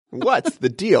What's the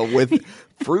deal with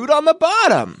fruit on the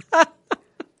bottom?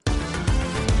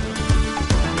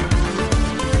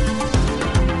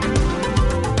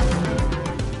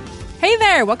 Hey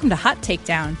there, welcome to Hot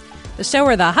Takedown, the show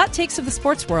where the hot takes of the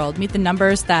sports world meet the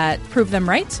numbers that prove them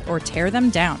right or tear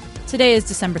them down. Today is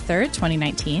December 3rd,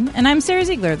 2019, and I'm Sarah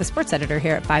Ziegler, the sports editor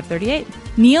here at 538.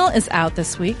 Neil is out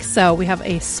this week, so we have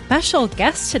a special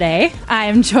guest today. I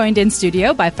am joined in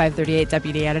studio by 538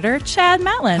 deputy editor Chad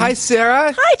Matlin. Hi,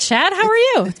 Sarah. Hi, Chad. How are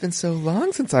you? It's been so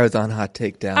long since I was on Hot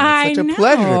Takedown. I It's such a know.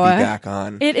 pleasure to be back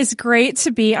on. It is great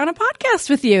to be on a podcast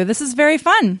with you. This is very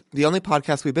fun. The only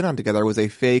podcast we've been on together was a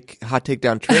fake Hot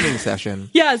Takedown training session.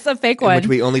 Yes, a fake in one. which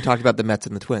we only talked about the Mets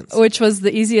and the Twins. Which was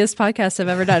the easiest podcast I've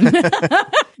ever done.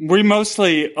 We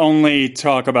mostly only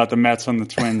talk about the Mets and the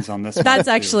Twins on this. That's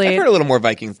one, actually... I've heard a little more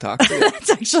Vikings talk. That's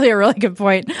actually a really good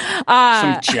point.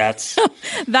 some Jets.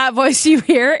 That voice you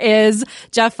hear is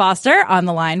Jeff Foster on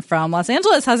the line from Los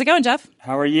Angeles. How's it going, Jeff?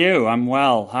 How are you? I'm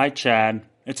well. Hi, Chad.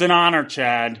 It's an honor,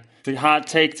 Chad. The Hot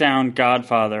Takedown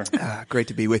Godfather. Great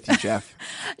to be with you, Jeff.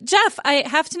 Jeff, I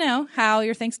have to know how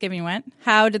your Thanksgiving went.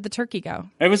 How did the turkey go?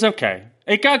 It was okay.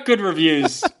 It got good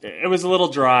reviews. It was a little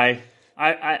dry.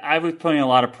 I was putting a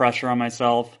lot of pressure on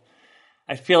myself.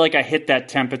 I feel like I hit that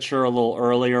temperature a little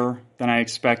earlier than I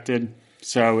expected,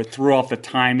 so it threw off the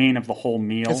timing of the whole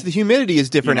meal. Because the humidity is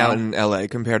different out in LA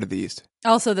compared to the East.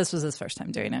 Also, this was his first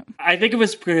time doing it. I think it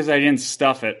was because I didn't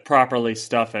properly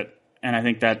stuff it, and I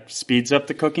think that speeds up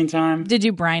the cooking time. Did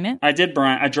you brine it? I did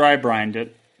brine. I dry brined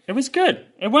it. It was good.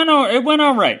 It went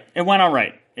all right. It went all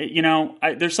right.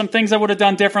 There's some things I would have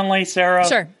done differently, Sarah.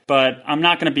 Sure. But I'm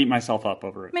not going to beat myself up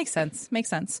over it. Makes sense.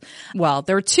 Well,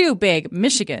 there were two big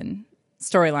Michigan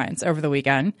storylines over the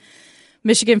weekend.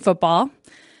 Michigan football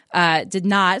did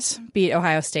not beat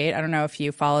Ohio State. I don't know if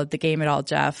you followed the game at all,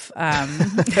 Jeff.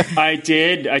 I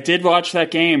did watch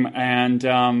that game, and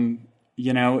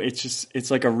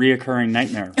it's like a reoccurring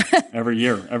nightmare every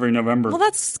year, every November. Well,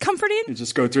 that's comforting. You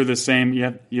just go through the same.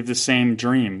 You have the same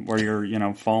dream where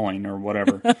you're falling or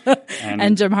whatever.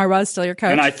 And Jim Harbaugh is still your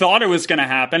coach. And I thought it was going to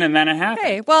happen, and then it happened.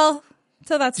 Hey, well,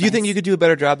 so that's. Do you think you could do a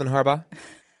better job than Harbaugh?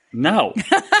 No,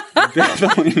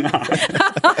 definitely not.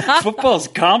 Football's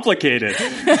complicated.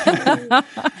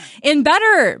 In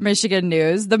better Michigan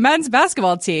news, the men's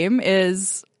basketball team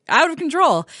is out of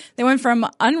control. They went from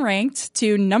unranked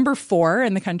to number 4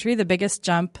 in the country, the biggest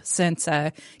jump since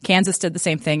Kansas did the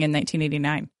same thing in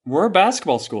 1989. We're a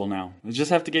basketball school now. We just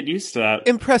have to get used to that.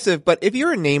 Impressive, but if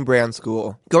you're a name brand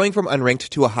school, going from unranked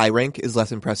to a high rank is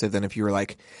less impressive than if you were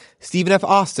like Stephen F.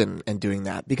 Austin and doing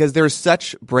that, because there's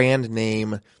such brand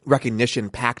name recognition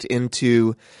packed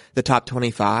into the top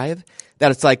 25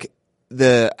 that it's like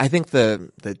I think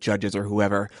the judges or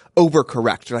whoever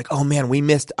overcorrect. They're like, oh man, we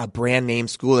missed a brand name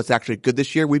school that's actually good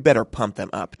this year. We better pump them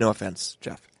up. No offense,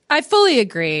 Jeff. I fully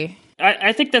agree.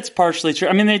 I think that's partially true.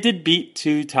 I mean, they did beat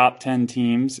 2 top 10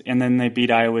 teams, and then they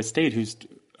beat Iowa State, who's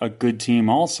a good team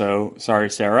also. Sorry,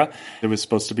 Sarah. It was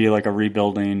supposed to be like a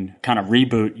rebuilding kind of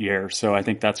reboot year. So I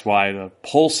think that's why the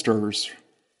pollsters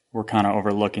were kind of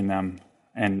overlooking them.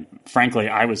 And frankly,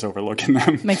 I was overlooking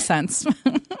them. Makes sense.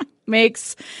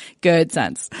 Makes good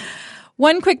sense.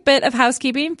 One quick bit of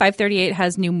housekeeping. 538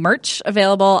 has new merch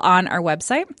available on our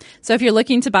website. So if you're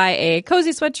looking to buy a cozy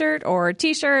sweatshirt or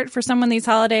t-shirt for someone these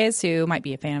holidays who might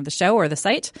be a fan of the show or the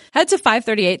site, head to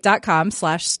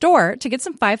 538.com/store to get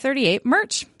some 538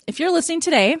 merch. If you're listening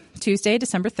today, Tuesday,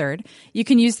 December 3rd, you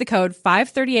can use the code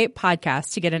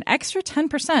 538podcast to get an extra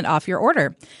 10% off your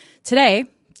order. Today,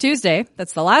 Tuesday,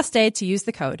 that's the last day to use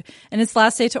the code, and it's the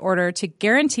last day to order to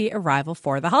guarantee arrival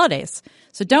for the holidays.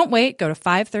 So don't wait. Go to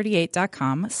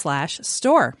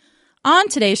 538.com/store. On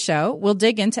today's show, we'll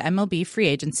dig into MLB free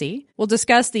agency. We'll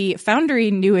discuss the Foundry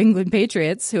New England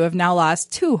Patriots, who have now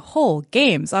lost 2 whole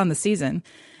games on the season.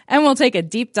 And we'll take a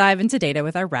deep dive into data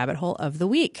with our rabbit hole of the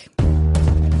week.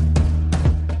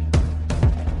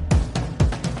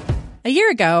 A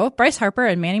year ago, Bryce Harper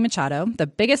and Manny Machado, the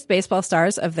biggest baseball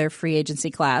stars of their free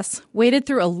agency class, waded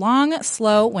through a long,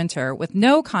 slow winter with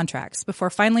no contracts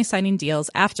before finally signing deals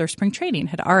after spring training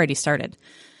had already started.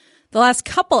 The last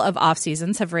couple of off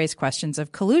seasons have raised questions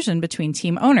of collusion between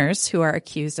team owners who are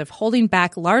accused of holding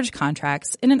back large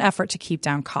contracts in an effort to keep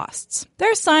down costs.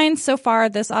 There are signs so far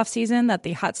this offseason that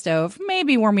the hot stove may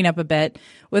be warming up a bit,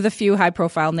 with a few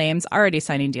high-profile names already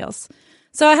signing deals.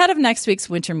 So ahead of next week's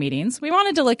winter meetings, we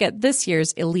wanted to look at this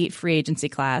year's elite free agency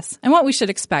class and what we should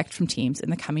expect from teams in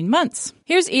the coming months.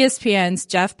 Here's ESPN's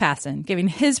Jeff Passan giving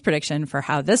his prediction for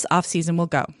how this offseason will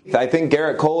go. I think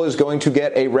Garrett Cole is going to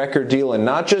get a record deal, and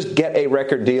not just get a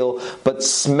record deal, but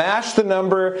smash the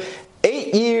number.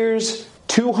 8 years,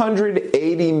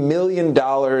 $280 million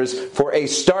for a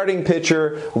starting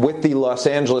pitcher with the Los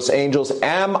Angeles Angels.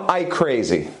 Am I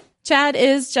crazy? Chad,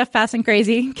 is Jeff Passan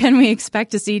crazy? Can we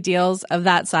expect to see deals of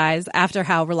that size after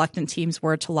how reluctant teams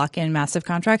were to lock in massive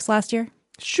contracts last year?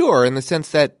 Sure, in the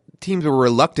sense that teams were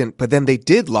reluctant, but then they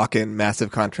did lock in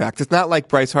massive contracts. It's not like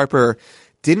Bryce Harper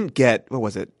didn't get, what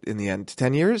was it in the end,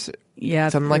 10 years? Yeah.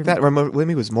 Something like that. Or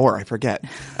maybe it was more, I forget.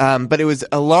 But it was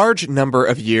a large number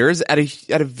of years at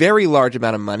a very large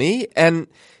amount of money. And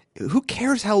who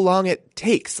cares how long it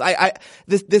takes?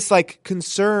 This like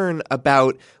concern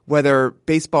about whether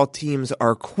baseball teams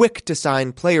are quick to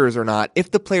sign players or not,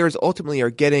 if the players ultimately are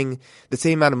getting the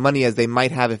same amount of money as they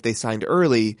might have if they signed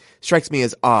early, strikes me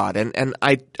as odd. And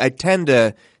I tend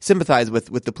to sympathize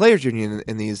with the players union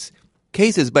in these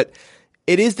cases, but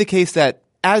it is the case that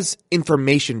as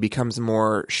information becomes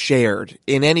more shared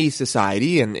in any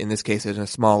society, and in this case in a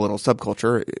small little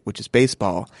subculture, which is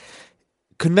baseball,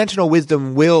 conventional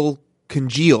wisdom will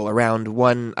congeal around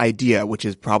one idea, which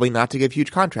is probably not to give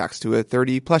huge contracts to a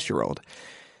 30-plus-year-old.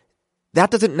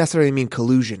 That doesn't necessarily mean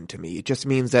collusion to me. It just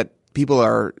means that people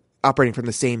are operating from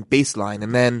the same baseline.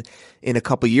 And then in a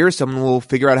couple of years, someone will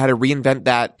figure out how to reinvent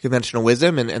that conventional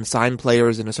wisdom and sign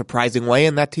players in a surprising way,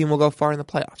 and that team will go far in the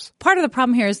playoffs. Part of the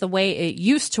problem here is the way it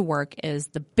used to work is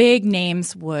the big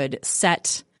names would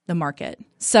set the market.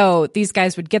 So these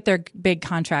guys would get their big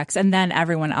contracts and then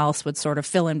everyone else would sort of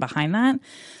fill in behind that.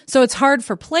 So it's hard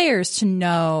for players to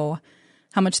know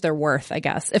how much they're worth, I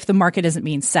guess, if the market isn't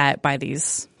being set by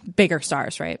these bigger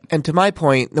stars, right? And to my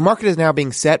point, the market is now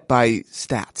being set by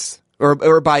stats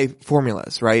or by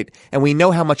formulas, right? And we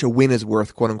know how much a win is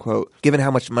worth, quote unquote, given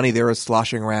how much money there is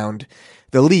sloshing around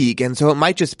the league. And so it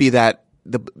might just be that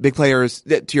the big players,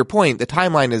 to your point, the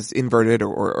timeline is inverted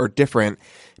or different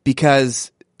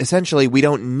because essentially we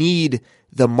don't need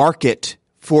the market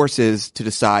forces to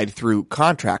decide through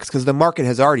contracts because the market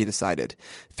has already decided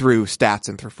through stats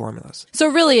and through formulas. So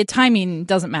really, timing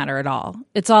doesn't matter at all.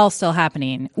 It's all still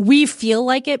happening. We feel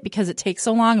like it because it takes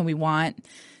so long and we want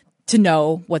to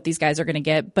know what these guys are going to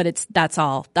get, but that's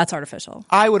artificial.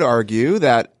 I would argue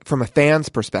that from a fan's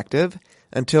perspective,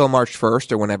 until March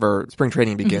 1st or whenever spring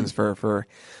training begins for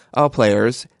all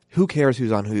players, who cares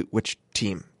who's on which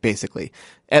team, basically?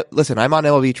 Listen, I'm on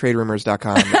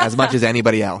MLBTradeRumors.com as much as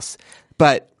anybody else.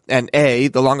 But, and A,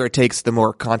 the longer it takes, the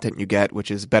more content you get,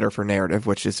 which is better for narrative,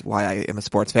 which is why I am a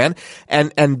sports fan.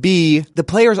 And B, the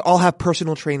players all have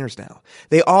personal trainers now.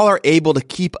 They all are able to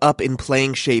keep up in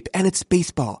playing shape, and it's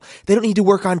baseball. They don't need to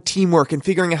work on teamwork and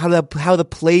figuring out how the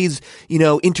plays,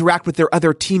 interact with their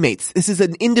other teammates. This is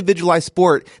an individualized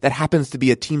sport that happens to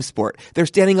be a team sport. They're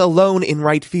standing alone in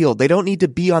right field. They don't need to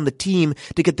be on the team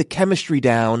to get the chemistry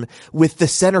down with the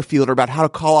center fielder about how to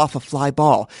call off a fly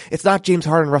ball. It's not James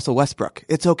Harden and Russell Westbrook.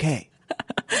 It's okay.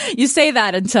 You say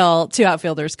that until two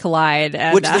outfielders collide.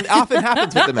 Which often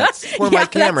happens with the Mets. Poor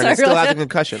Mike Cameron is still has a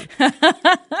concussion.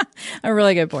 A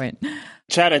really good point.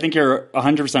 Chad, I think you're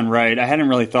 100% right. I hadn't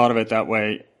really thought of it that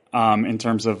way in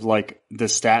terms of like the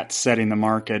stats setting the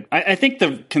market. I think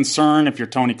the concern, if you're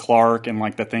Tony Clark, and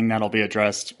like the thing that'll be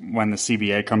addressed when the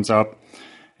CBA comes up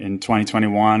in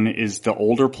 2021 is the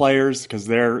older players, because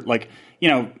they're like,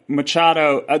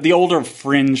 Machado, the older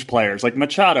fringe players like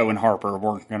Machado and Harper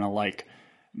weren't going to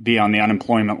be on the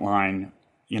unemployment line,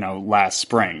 last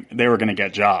spring. They were going to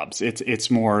get jobs. It's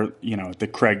more, the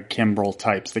Craig Kimbrell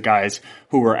types, the guys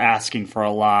who were asking for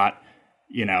a lot,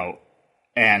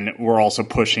 and were also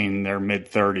pushing their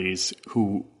mid-30s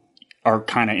who are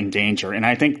kind of in danger. And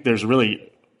I think there's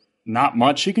really not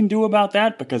much you can do about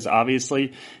that because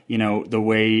obviously, the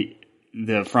way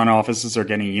the front offices are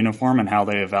getting uniform and how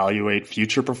they evaluate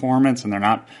future performance, and they're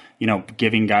not,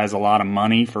 giving guys a lot of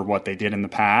money for what they did in the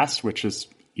past, which is,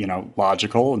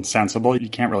 logical and sensible. You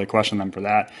can't really question them for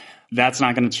that. That's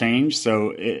not going to change.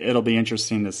 So it'll be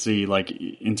interesting to see,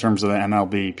 in terms of the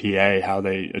MLB PA, how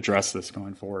they address this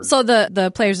going forward. So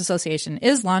the Players Association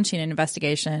is launching an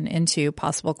investigation into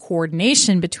possible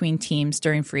coordination between teams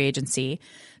during free agency.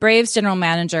 Braves general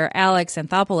manager Alex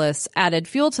Anthopoulos added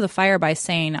fuel to the fire by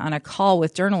saying on a call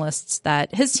with journalists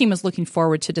that his team was looking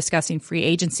forward to discussing free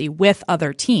agency with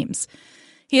other teams.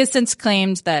 He has since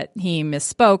claimed that he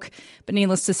misspoke, but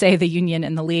needless to say, the union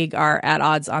and the league are at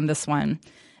odds on this one.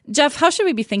 Jeff, how should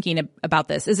we be thinking about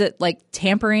this? Is it like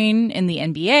tampering in the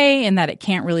NBA in that it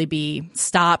can't really be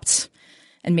stopped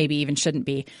and maybe even shouldn't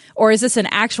be? Or is this an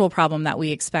actual problem that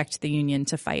we expect the union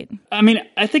to fight? I mean,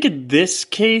 I think in this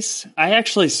case, I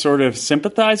actually sort of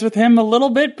sympathize with him a little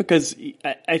bit because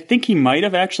I think he might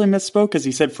have actually misspoke because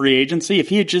he said free agency. If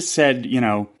he had just said,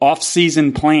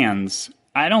 off-season plans,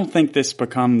 I don't think this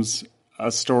becomes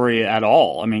a story at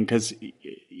all. I mean, because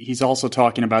he's also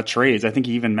talking about trades. I think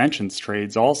he even mentions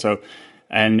trades also.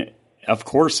 And of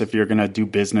course, if you're going to do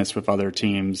business with other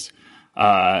teams,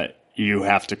 you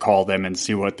have to call them and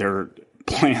see what their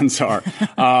plans are.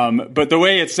 But the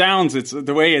way it sounds, it's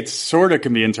the way it sort of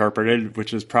can be interpreted,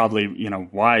 which is probably,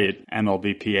 why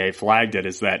MLBPA flagged it,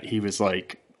 is that he was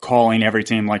like calling every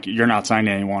team like, you're not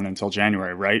signing anyone until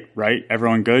January, right? Right?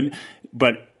 Everyone good?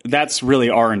 But that's really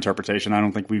our interpretation. I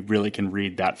don't think we really can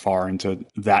read that far into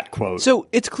that quote. So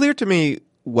it's clear to me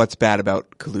what's bad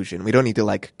about collusion. We don't need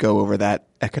to go over that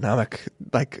economic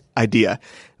idea.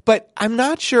 But I'm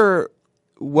not sure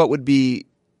what would be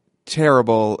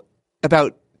terrible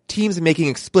about teams making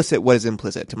explicit what is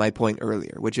implicit, to my point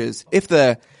earlier, which is if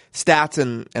the stats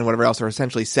and whatever else are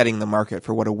essentially setting the market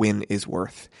for what a win is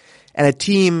worth, and a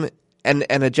team and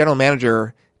a general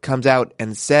manager comes out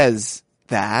and says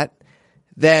that,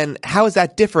 then how is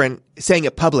that different, saying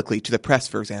it publicly to the press,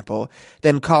 for example,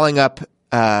 than calling up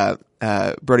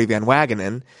Brody Van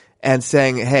Wagenen and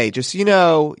saying, hey, just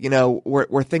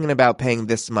we're thinking about paying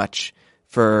this much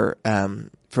for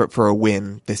a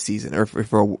win this season, or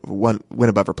for a win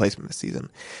above replacement this season.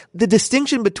 The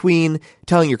distinction between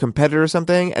telling your competitor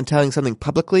something and telling something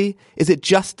publicly, is it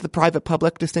just the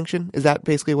private-public distinction? Is that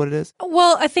basically what it is?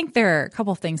 Well, I think there are a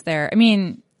couple things there. I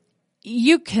mean,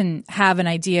 you can have an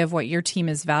idea of what your team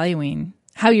is valuing,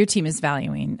 how your team is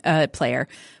valuing a player,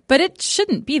 but it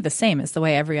shouldn't be the same as the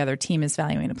way every other team is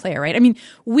valuing a player, right? I mean,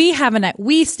 we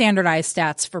standardize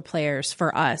stats for players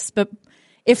for us, but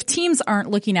if teams aren't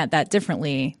looking at that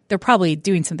differently, they're probably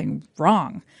doing something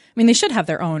wrong. I mean, they should have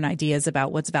their own ideas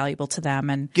about what's valuable to them,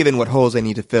 and given what holes they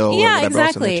need to fill. Yeah,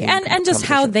 exactly. And just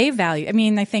how they value. I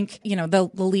mean, I think, the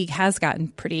league has gotten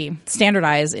pretty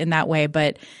standardized in that way,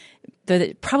 but that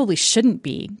it probably shouldn't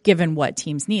be, given what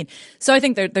teams need. So I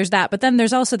think there's that. But then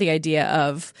there's also the idea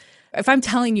of, if I'm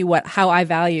telling you how I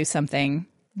value something,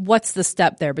 what's the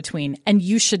step there between? And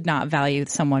you should not value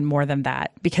someone more than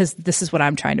that, because this is what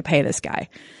I'm trying to pay this guy.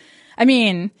 I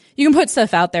mean, you can put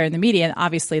stuff out there in the media, and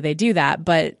obviously they do that,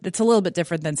 but it's a little bit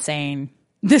different than saying,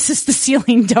 this is the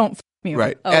ceiling, don't f me.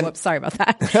 Right. Oh, whoops, sorry about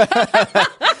that.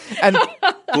 And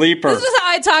bleeper. This is how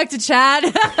I talk to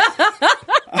Chad.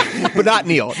 But not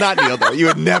Neil. Not Neil, though. You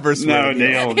would never swear.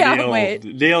 No,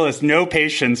 Neil has no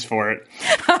patience for it.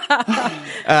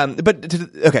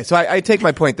 Okay, so I take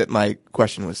my point that my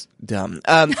question was dumb.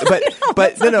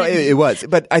 It was.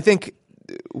 But I think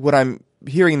what I'm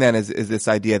hearing then is this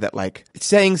idea that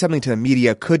saying something to the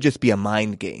media could just be a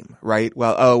mind game, right?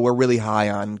 Well, we're really high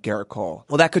on Garrett Cole.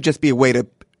 Well, that could just be a way to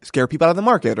scare people out of the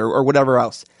market or whatever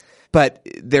else. But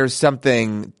there's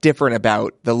something different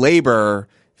about the labor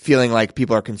feeling like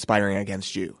people are conspiring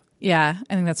against you. Yeah,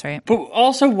 I think that's right. But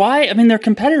also, why? I mean, they're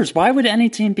competitors. Why would any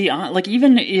team be on?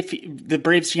 Even if the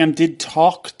Braves GM did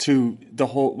talk to the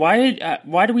whole,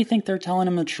 why do we think they're telling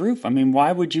him the truth? I mean,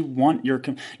 why would you want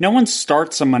no one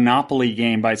starts a monopoly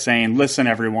game by saying, listen,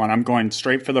 everyone, I'm going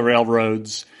straight for the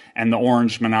railroads and the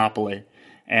orange monopoly,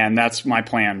 and that's my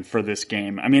plan for this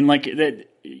game. I mean, that.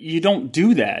 You don't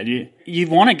do that. You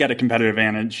want to get a competitive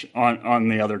advantage on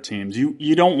the other teams.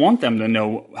 You don't want them to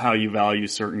know how you value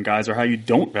certain guys or how you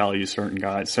don't value certain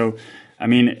guys. So, I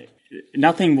mean,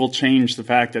 nothing will change the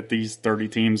fact that these 30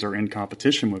 teams are in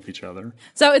competition with each other.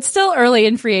 So it's still early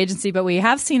in free agency, but we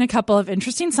have seen a couple of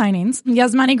interesting signings.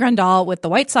 Yasmani Grandal with the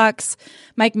White Sox,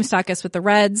 Mike Moustakas with the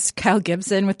Reds, Kyle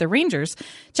Gibson with the Rangers.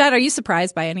 Chad, are you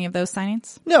surprised by any of those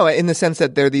signings? No, in the sense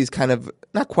that they're these kind of,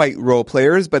 not quite role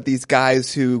players, but these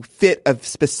guys who fit a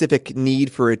specific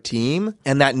need for a team,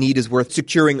 and that need is worth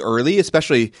securing early,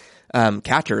 especially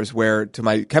catchers, where, to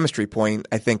my chemistry point,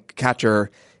 I think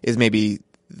catcher is maybe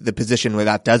the position where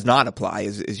that does not apply,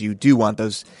 is you do want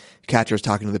those catchers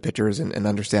talking to the pitchers and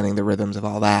understanding the rhythms of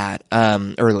all that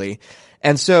early.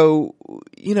 And so,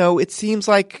 it seems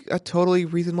like a totally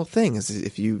reasonable thing. Is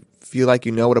if you feel like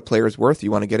you know what a player is worth,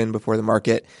 you want to get in before the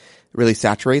market really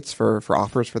saturates for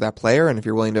offers for that player. And if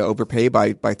you're willing to overpay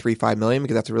by $3-5 million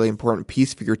because that's a really important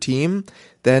piece for your team,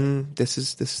 then this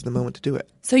is the moment to do it.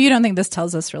 So you don't think this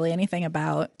tells us really anything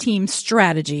about team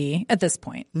strategy at this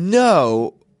point?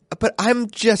 No. But I'm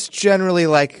just generally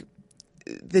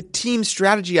the team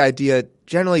strategy idea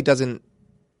generally doesn't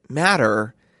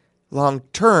matter long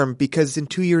term because in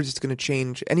 2 years it's going to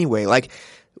change anyway.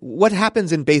 What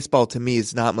happens in baseball to me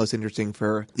is not most interesting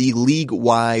for the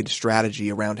league-wide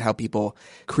strategy around how people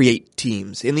create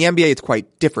teams. In the NBA, it's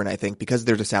quite different, I think, because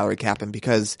there's a salary cap and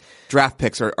because draft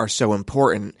picks are so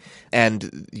important,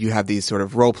 and you have these sort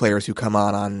of role players who come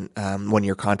on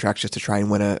one-year contracts just to try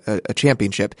and win a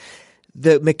championship.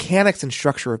 The mechanics and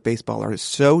structure of baseball are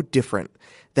so different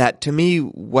that to me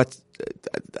what's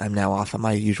I'm now off on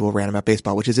my usual rant about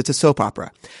baseball, which is it's a soap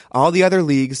opera. All the other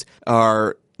leagues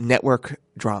are network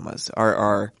dramas,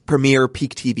 are premier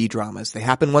peak TV dramas. They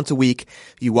happen once a week.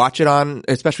 You watch it on,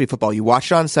 especially football, you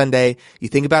watch it on Sunday. You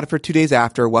think about it for 2 days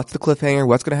after. What's the cliffhanger?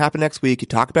 What's going to happen next week? You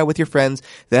talk about it with your friends.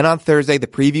 Then on Thursday, the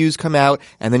previews come out,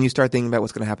 and then you start thinking about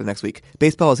what's going to happen next week.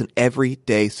 Baseball is an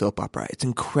everyday soap opera. It's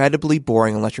incredibly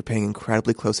boring unless you're paying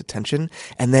incredibly close attention.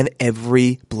 And then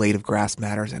every blade of grass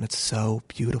matters, and it's so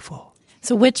beautiful.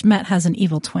 So which Met has an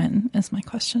evil twin is my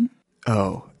question.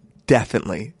 Oh,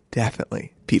 definitely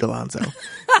Pete Alonso.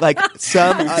 Like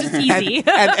some easy.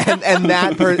 and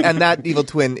that evil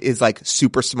twin is like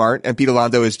super smart, and Pete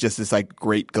Alonso is just this like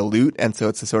great galoot, and so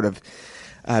it's a sort of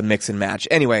mix and match.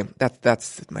 Anyway,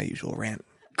 that's my usual rant.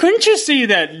 Couldn't you see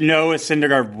that Noah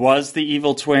Syndergaard was the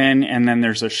evil twin, and then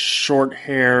there's a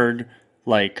short-haired,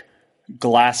 like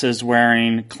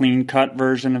glasses-wearing, clean-cut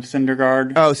version of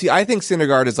Syndergaard? Oh, see, I think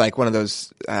Syndergaard is like one of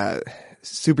those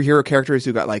superhero characters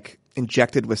who got like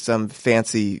injected with some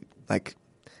fancy like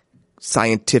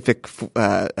scientific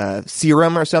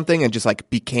serum or something and just like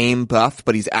became buff,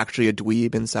 but he's actually a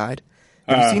dweeb inside.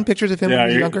 Have you seen pictures of him when he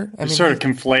was younger? You're sort of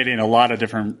conflating a lot of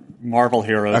different Marvel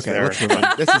heroes there. Let's move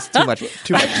on. This is too much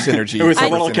synergy. It was a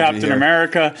little Captain here.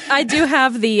 America. I do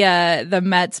have the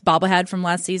Mets bobblehead from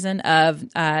last season of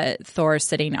Thor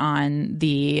sitting on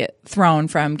the throne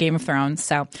from Game of Thrones.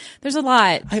 So there's a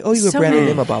lot. I owe you a Brandon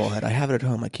Nima bobblehead. I have it at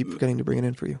home. I keep forgetting to bring it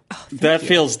in for you. Oh, that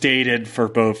feels dated for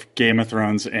both Game of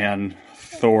Thrones and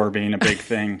Thor being a big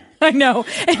thing. I know.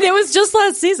 And it was just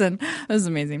last season. It was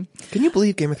amazing. Can you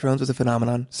believe Game of Thrones was a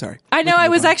phenomenon? Sorry. I know. I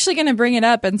was actually going to bring it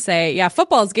up and say, yeah,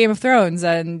 football is Game of Thrones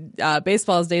and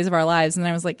baseball is Days of Our Lives. And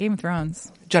I was like, Game of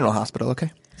Thrones. General Hospital,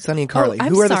 okay? Sonny and Carly. Oh,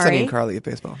 Who are the Sonny and Carly of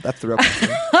baseball? That's the real question.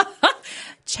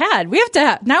 Chad, we have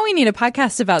to now we need a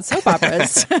podcast about soap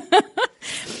operas.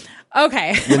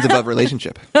 Okay. Wins above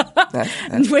relationship.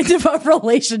 Wins above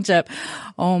relationship.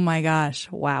 Oh my gosh.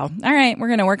 Wow. All right. We're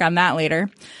going to work on that later.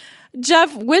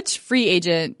 Jeff, which free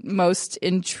agent most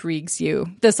intrigues you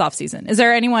this offseason? Is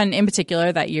there anyone in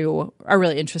particular that you are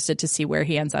really interested to see where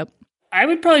he ends up? I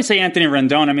would probably say Anthony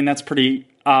Rendon. I mean, that's a pretty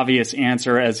obvious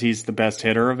answer as he's the best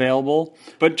hitter available.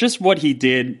 But just what he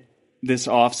did this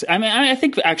offseason. I mean, I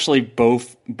think actually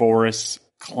both Boris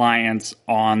clients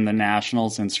on the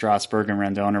Nationals in Strasburg and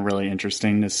Rendon are really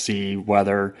interesting to see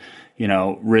whether,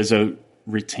 Rizzo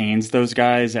retains those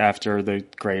guys after the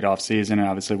great offseason and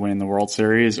obviously winning the World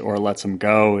Series, or lets them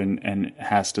go and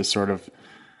has to sort of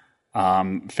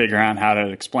figure out how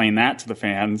to explain that to the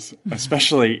fans,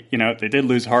 especially, they did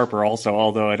lose Harper also,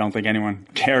 although I don't think anyone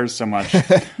cares so much.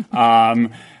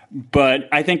 But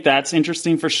I think that's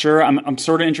interesting for sure. I'm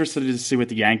sort of interested to see what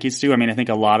the Yankees do. I mean, I think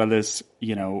a lot of this,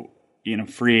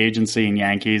 free agency and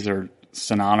Yankees are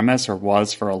synonymous, or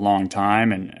was for a long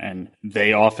time, and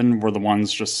they often were the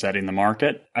ones just setting the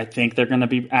market. I think they're going to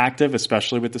be active,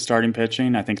 especially with the starting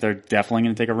pitching. I think they're definitely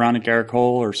going to take a run at Garrett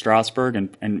Cole or Strasburg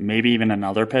and maybe even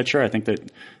another pitcher. I think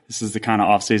that this is the kind of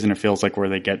offseason it feels like where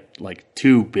they get like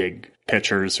two big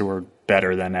pitchers who are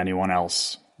better than anyone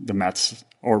else, the Mets,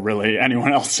 or really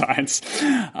anyone else signs.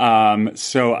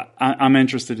 So I'm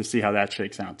interested to see how that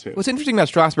shakes out too. What's interesting about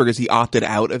Strasburg is he opted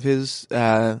out of his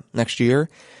next year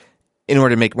in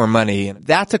order to make more money. And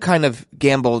that's a kind of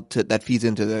gamble that feeds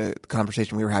into the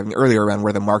conversation we were having earlier around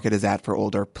where the market is at for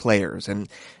older players. And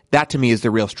that to me is the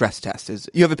real stress test. Is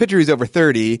you have a pitcher who's over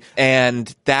 30,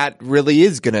 and that really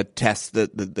is going to test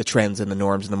the trends and the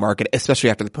norms in the market, especially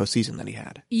after the postseason that he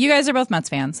had. You guys are both Mets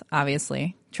fans,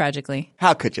 obviously, tragically.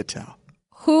 How could you tell?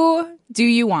 Who do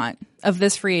you want of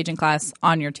this free agent class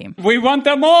on your team? We want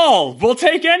them all. We'll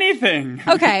take anything.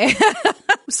 Okay.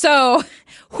 So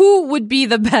who would be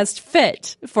the best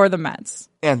fit for the Mets?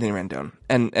 Anthony Rendon.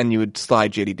 And you would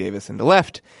slide J.D. Davis into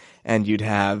left, and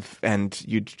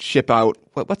you'd ship out,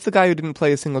 what's the guy who didn't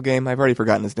play a single game? I've already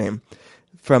forgotten his name.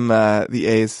 From the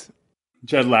A's.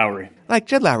 Jed Lowry. Like,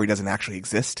 Jed Lowry doesn't actually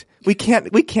exist. We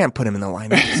can't put him in the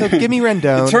lineup. So give me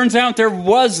Rendon. It turns out there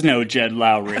was no Jed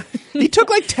Lowry. He took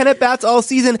like 10 at-bats all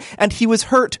season, and he was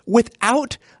hurt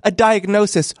without a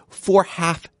diagnosis for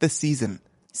half the season.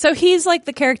 So he's like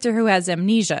the character who has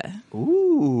amnesia.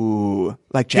 Ooh.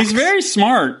 Like Jax. He's very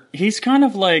smart. He's kind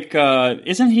of like,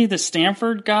 isn't he the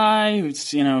Stanford guy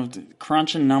who's,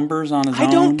 crunching numbers on his own? I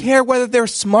don't care whether they're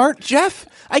smart, Jeff.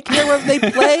 I care whether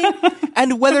they play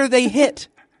and whether they hit.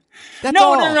 That's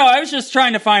all. No. I was just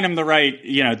trying to find him the right,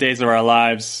 Days of Our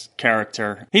Lives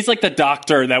character. He's like the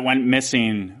doctor that went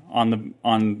missing on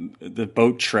the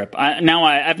boat trip.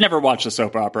 I've never watched a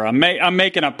soap opera. I'm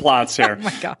making up plots here. Oh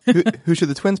my God. Who should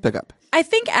the Twins pick up? I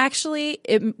think actually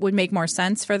it would make more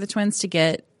sense for the Twins to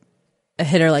get a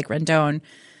hitter like Rendon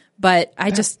But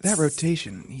that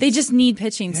rotation, they just need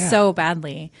pitching so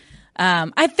badly.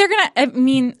 I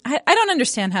don't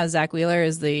understand how Zach Wheeler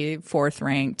is the 4th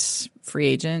ranked free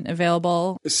agent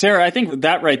available. Sarah, I think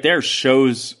that right there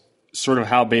shows sort of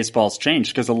how baseball's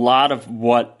changed, because a lot of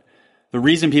the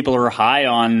reason people are high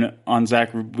on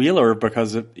Zach Wheeler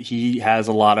because he has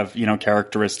a lot of,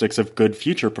 characteristics of good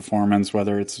future performance,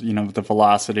 whether it's, the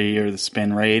velocity or the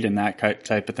spin rate and that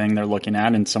type of thing they're looking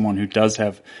at, and someone who does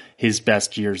have his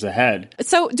best years ahead.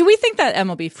 So do we think that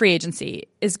MLB free agency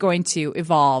is going to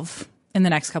evolve in the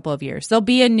next couple of years? There'll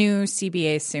be a new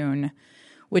CBA soon,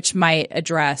 which might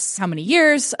address how many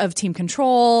years of team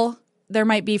control there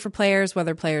might be for players,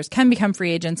 whether players can become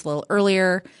free agents a little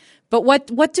earlier. But what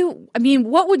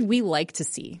would we like to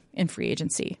see in free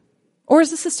agency? Or is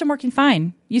the system working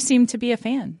fine? You seem to be a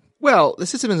fan. Well, the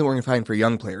system isn't working fine for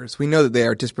young players. We know that they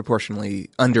are disproportionately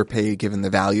underpaid given the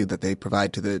value that they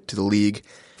provide to the league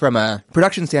from a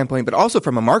production standpoint, but also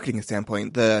from a marketing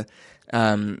standpoint. The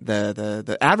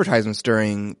advertisements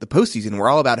during the postseason were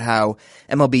all about how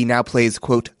MLB now plays,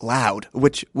 quote, loud,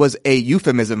 which was a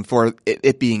euphemism for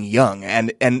it being young.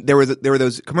 And there were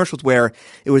those commercials where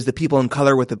it was the people in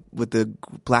color with the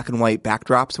black and white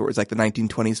backdrops, where it was like the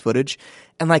 1920s footage.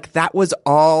 And like that was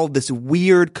all this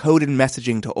weird coded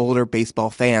messaging to older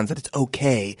baseball fans that it's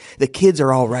okay. The kids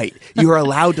are all right. You are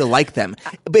allowed to like them.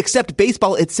 Except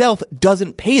baseball itself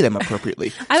doesn't pay them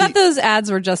appropriately. I thought those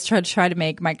ads were just to try to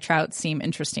make Mike Trout seem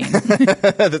interesting. that's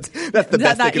the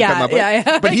best they can come up with.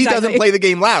 Yeah, but he doesn't play the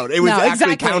game loud. It was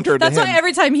actually counter to That's him. why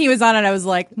every time he was on it, I was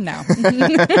like, no. Your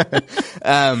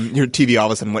TV all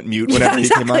of a sudden went mute whenever he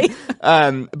came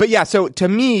on. But yeah, so to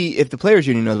me, if the players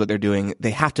union knows what they're doing, they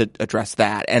have to address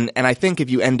that. And I think if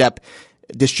you end up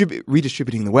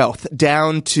redistributing the wealth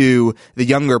down to the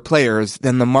younger players,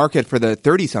 then the market for the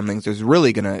 30-somethings is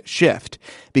really going to shift,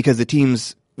 because the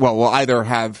teams, will either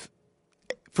have,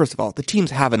 first of all, the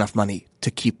teams have enough money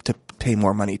to pay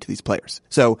more money to these players.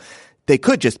 So they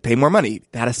could just pay more money.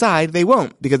 That aside, they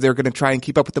won't, because they're going to try and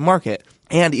keep up with the market.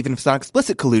 And even if it's not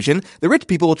explicit collusion, the rich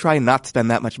people will try and not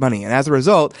spend that much money. And as a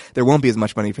result, there won't be as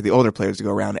much money for the older players to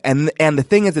go around. And the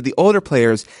thing is that the older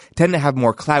players tend to have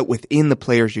more clout within the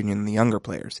players union than the younger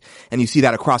players. And you see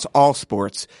that across all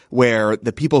sports, where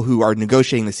the people who are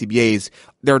negotiating the CBAs,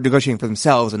 they're negotiating for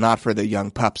themselves and not for the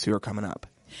young pups who are coming up.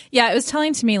 Yeah, it was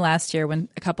telling to me last year when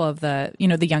a couple of the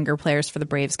younger players for the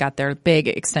Braves got their big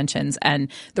extensions, and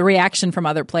the reaction from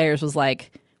other players was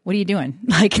like, what are you doing?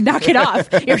 Like, knock it off.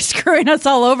 You're screwing us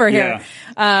all over here.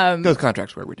 Those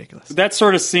contracts were ridiculous. That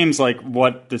sort of seems like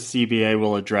what the CBA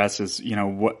will address is,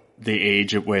 what the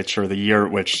age at which or the year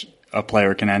at which a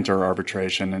player can enter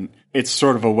arbitration. And it's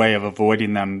sort of a way of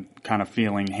avoiding them kind of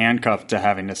feeling handcuffed to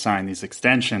having to sign these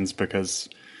extensions because,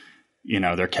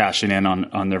 they're cashing in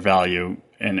on their value.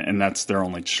 And that's their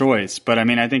only choice. But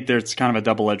I think there's kind of a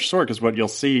double-edged sword, because what you'll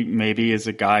see maybe is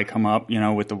a guy come up,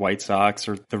 with the White Sox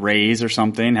or the Rays or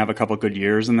something, have a couple good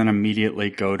years, and then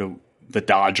immediately go to the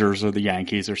Dodgers or the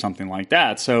Yankees or something like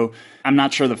that. So I'm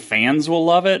not sure the fans will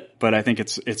love it, but I think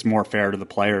it's more fair to the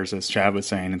players, as Chad was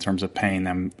saying, in terms of paying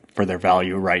them for their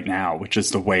value right now, which is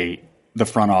the way the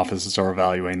front offices are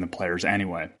evaluating the players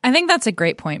anyway. I think that's a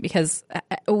great point, because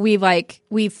we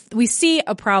see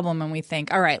a problem and we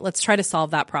think, all right, let's try to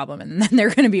solve that problem. And then there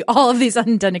are going to be all of these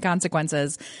unintended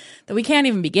consequences that we can't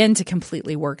even begin to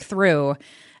completely work through.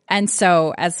 And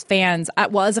so as fans,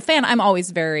 as a fan, I'm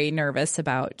always very nervous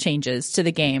about changes to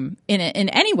the game in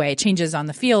any way, changes on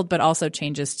the field, but also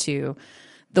changes to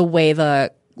the way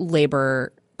the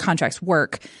labor contracts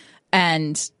work.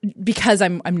 And because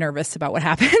I'm nervous about what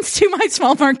happens to my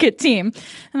small market team,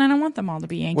 and I don't want them all to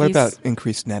be Yankees. What about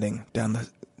increased netting down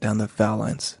the foul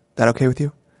lines? That okay with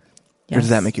you? Yes. Or does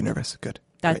that make you nervous? Good.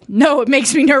 No, it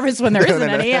makes me nervous when there isn't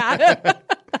any. Yeah.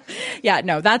 Yeah,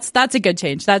 no, that's a good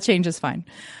change. That change is fine.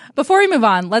 Before we move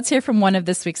on, let's hear from one of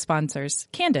this week's sponsors,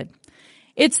 Candid.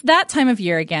 It's that time of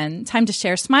year again, time to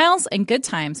share smiles and good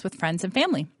times with friends and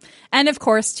family. And of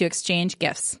course, to exchange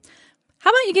gifts. How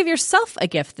about you give yourself a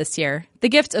gift this year? The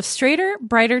gift of straighter,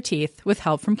 brighter teeth with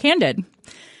help from Candid.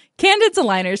 Candid's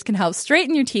aligners can help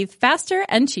straighten your teeth faster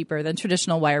and cheaper than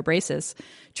traditional wire braces.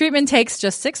 Treatment takes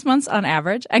just 6 months on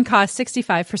average and costs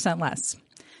 65% less.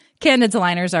 Candid's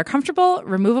aligners are comfortable,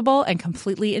 removable, and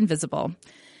completely invisible.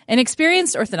 An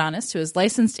experienced orthodontist who is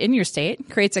licensed in your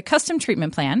state creates a custom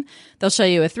treatment plan. They'll show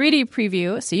you a 3D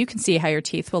preview so you can see how your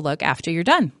teeth will look after you're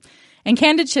done. And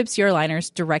Candid ships your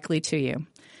aligners directly to you.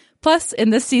 Plus, in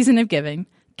this season of giving,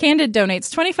 Candid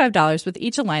donates $25 with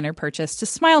each aligner purchase to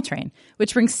Smile Train,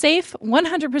 which brings safe,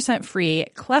 100% free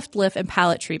cleft lip and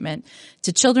palate treatment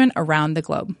to children around the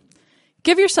globe.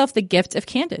 Give yourself the gift of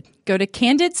Candid. Go to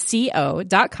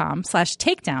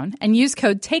candidco.com/takedown and use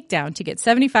code takedown to get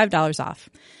 $75 off.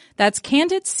 That's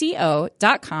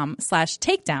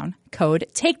candidco.com/takedown, code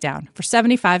takedown for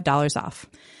 $75 off.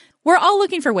 We're all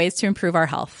looking for ways to improve our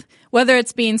health, whether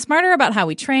it's being smarter about how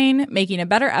we train, making a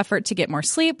better effort to get more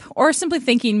sleep, or simply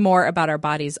thinking more about our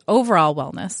body's overall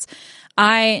wellness.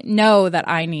 I know that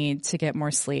I need to get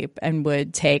more sleep and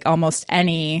would take almost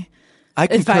any I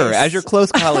concur. advice. As your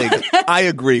close colleague, I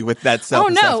agree with that Oh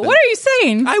self-assessment. no, what are you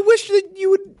saying? I wish that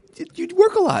you'd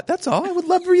work a lot. That's all. I would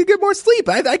love for you to get more sleep.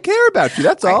 I care about you.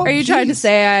 That's all. Are you trying to Jeez.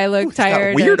 say I look It's got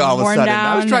tired weird and all of a worn sudden. down?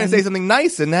 I was trying to say something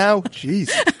nice, and now, jeez.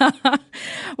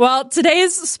 Well,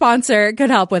 today's sponsor could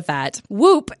help with that.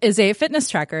 Whoop is a fitness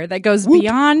tracker that goes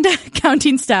beyond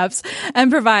counting steps and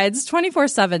provides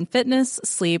 24/7 fitness,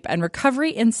 sleep, and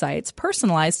recovery insights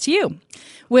personalized to you.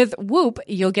 With Whoop,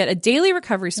 you'll get a daily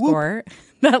recovery score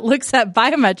that looks at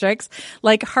biometrics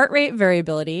like heart rate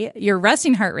variability, your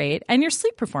resting heart rate, and your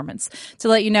sleep performance to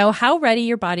let you know how ready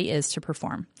your body is to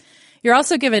perform. You're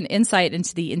also given insight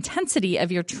into the intensity of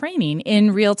your training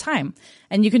in real time,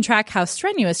 and you can track how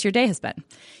strenuous your day has been.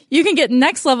 You can get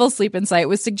next-level sleep insight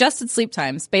with suggested sleep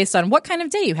times based on what kind of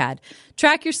day you had.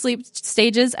 Track your sleep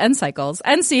stages and cycles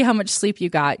and see how much sleep you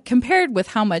got compared with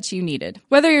how much you needed.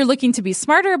 Whether you're looking to be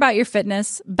smarter about your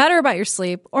fitness, better about your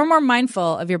sleep, or more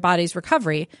mindful of your body's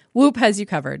recovery, Whoop has you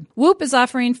covered. Whoop is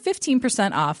offering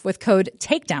 15% off with code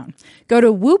TAKEDOWN. Go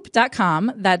to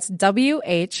whoop.com, that's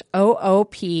WHOOP.com,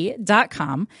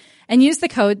 and use the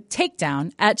code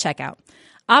TAKEDOWN at checkout.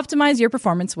 Optimize your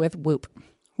performance with Whoop.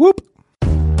 Whoop.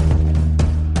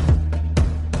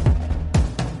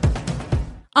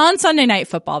 On Sunday Night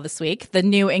Football this week, the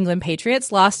New England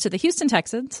Patriots lost to the Houston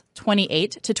Texans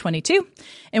 28-22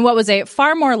 in what was a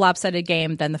far more lopsided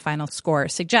game than the final score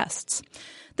suggests.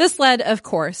 This led, of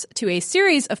course, to a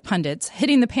series of pundits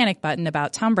hitting the panic button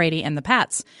about Tom Brady and the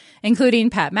Pats, including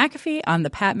Pat McAfee on The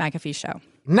Pat McAfee Show.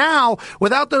 Now,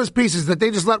 without those pieces that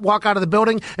they just let walk out of the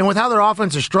building and with how their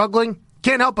offense is struggling,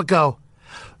 can't help but go,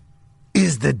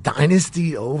 is the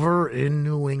dynasty over in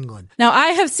New England? Now, I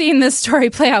have seen this story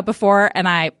play out before, and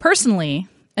I personally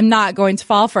am not going to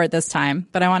fall for it this time,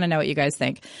 but I want to know what you guys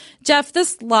think. Jeff,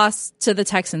 this loss to the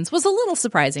Texans was a little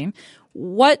surprising.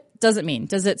 What does it mean?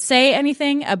 Does it say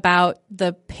anything about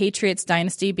the Patriots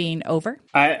dynasty being over?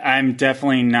 I'm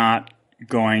definitely not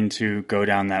going to go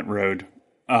down that road.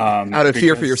 Out of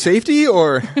fear for your safety,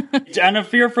 or out of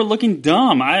fear for looking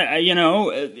dumb.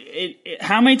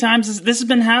 How many times this has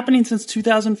been happening since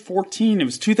 2014? It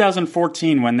was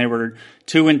 2014 when they were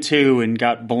 2-2 and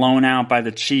got blown out by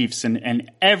the Chiefs, and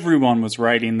everyone was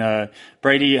writing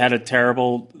Brady had a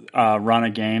terrible run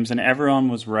of games, and everyone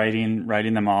was writing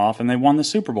them off, and they won the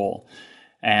Super Bowl.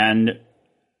 And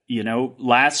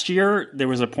last year there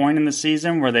was a point in the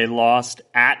season where they lost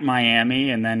at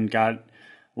Miami and then got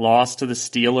lost to the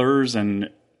Steelers and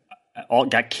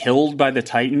got killed by the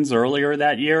Titans earlier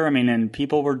that year. I mean, and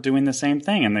people were doing the same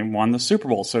thing, and they won the Super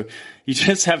Bowl. So you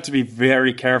just have to be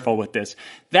very careful with this.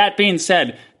 That being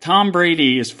said, Tom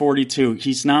Brady is 42.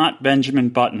 He's not Benjamin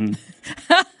Button.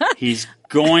 He's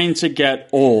going to get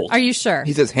old. Are you sure?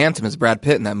 he's as handsome as Brad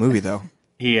Pitt in that movie, though.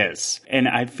 He is. And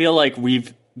I feel like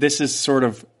this is sort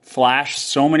of flashed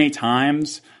so many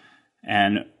times,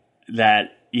 and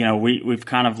that we've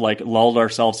kind of like lulled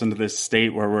ourselves into this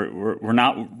state where we're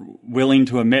not willing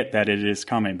to admit that it is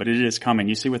coming, but it is coming.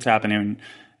 You see what's happening,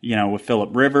 with Phillip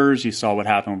Rivers. You saw what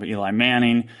happened with Eli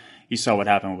Manning. You saw what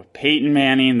happened with Peyton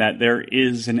Manning, that there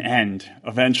is an end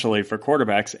eventually for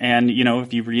quarterbacks. And,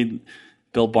 if you read,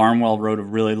 Bill Barnwell wrote a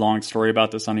really long story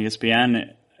about this on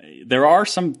ESPN. There are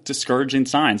some discouraging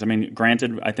signs. I mean,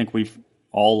 granted, I think we've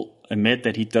all admit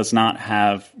that he does not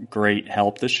have great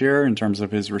help this year in terms of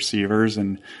his receivers,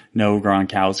 and no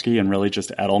Gronkowski, and really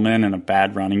just Edelman and a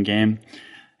bad running game.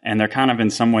 And they're kind of in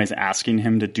some ways asking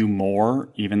him to do more,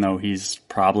 even though he's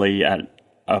probably at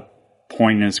a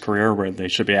point in his career where they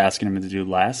should be asking him to do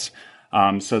less.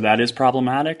 So that is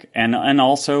problematic. And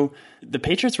also the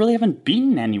Patriots really haven't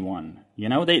beaten anyone.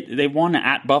 They won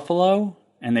at Buffalo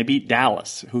and they beat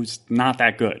Dallas, who's not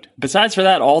that good. Besides for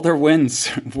that, all their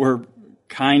wins were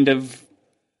kind of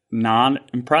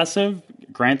non-impressive.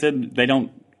 Granted, they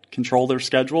don't control their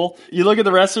schedule. You look at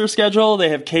the rest of their schedule, they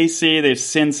have KC, they have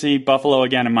Cincy, Buffalo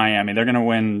again, and Miami. They're going to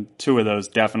win 2 of those,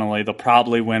 definitely. They'll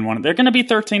probably win 1. They're going to be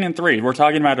 13-3. We're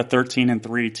talking about a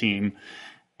 13-3 team,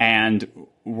 and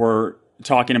we're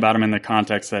talking about them in the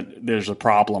context that there's a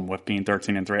problem with being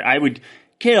 13-3. I would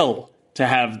kill to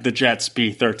have the Jets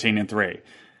be 13-3.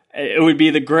 It would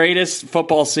be the greatest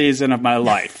football season of my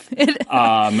life.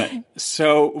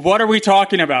 So what are we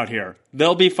talking about here?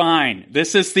 They'll be fine.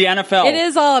 This is the NFL. It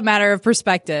is all a matter of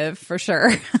perspective, for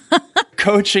sure.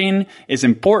 Coaching is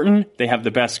important. They have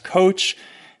the best coach.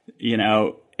 You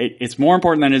know, it's more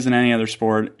important than it is in any other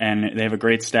sport, and they have a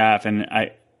great staff, and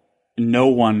no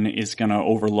one is going to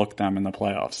overlook them in the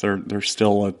playoffs. They're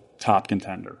still a top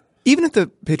contender. Even if the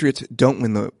Patriots don't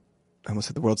win I almost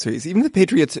said the World Series. Even if the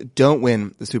Patriots don't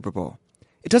win the Super Bowl,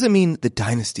 it doesn't mean the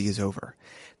dynasty is over.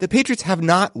 The Patriots have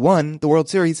not won the World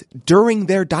Series during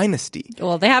their dynasty.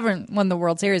 Well, they haven't won the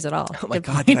World Series at all. Oh my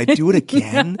God, did I do it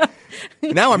again?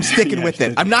 Now I'm sticking with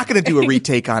it. I'm not going to do a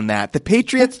retake on that. The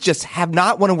Patriots just have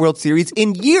not won a World Series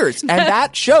in years, and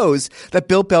that shows that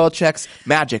Bill Belichick's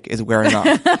magic is wearing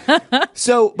off.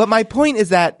 But my point is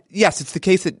that, yes, it's the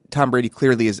case that Tom Brady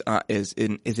clearly is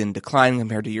in decline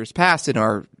compared to years past in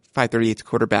our 538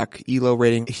 quarterback ELO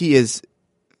rating. He is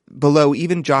below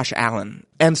even Josh Allen.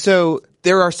 And so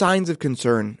there are signs of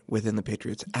concern within the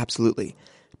Patriots, absolutely.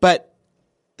 But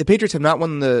the Patriots have not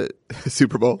won the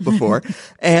Super Bowl before.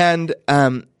 And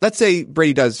let's say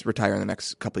Brady does retire in the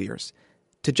next couple of years.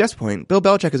 To Jeff's point, Bill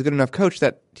Belichick is a good enough coach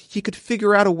that he could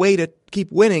figure out a way to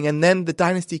keep winning, and then the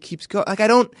dynasty keeps going. Like, I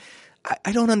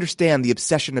don't understand the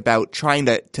obsession about trying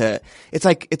to it's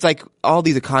like all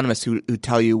these economists who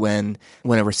tell you when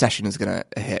a recession is going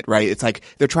to hit, right? It's like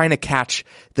they're trying to catch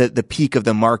the peak of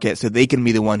the market so they can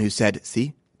be the one who said,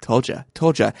 see, told you.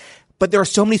 But there are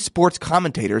so many sports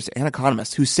commentators and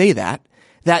economists who say that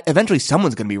eventually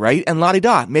someone's going to be right, and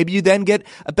la-di-da. Maybe you then get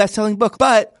a best-selling book.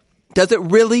 But does it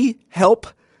really help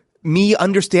me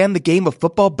understand the game of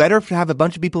football better to have a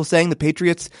bunch of people saying the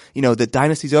Patriots, the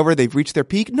dynasty's over, they've reached their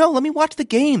peak? No, let me watch the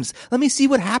games. Let me see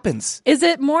what happens. Is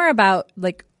it more about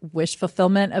like wish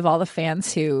fulfillment of all the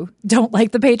fans who don't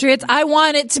like the Patriots? I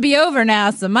want it to be over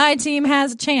now so my team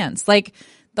has a chance. Like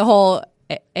the whole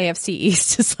AFC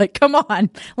East is like, come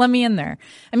on, let me in there.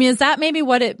 I mean, is that maybe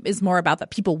what it is more about, that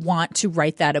people want to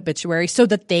write that obituary so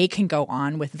that they can go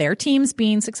on with their teams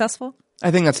being successful? I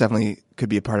think that's definitely could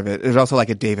be a part of it. There's also like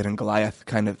a David and Goliath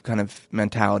kind of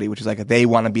mentality, which is like they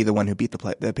want to be the one who beat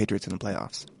the Patriots in the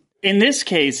playoffs. In this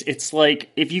case, it's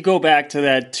like if you go back to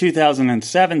that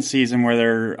 2007 season where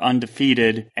they're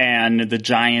undefeated and the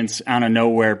Giants out of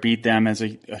nowhere beat them as a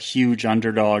huge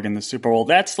underdog in the Super Bowl.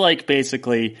 That's like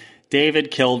basically David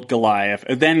killed Goliath.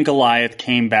 Then Goliath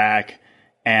came back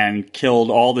and killed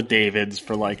all the Davids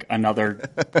for like another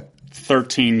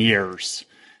 13 years.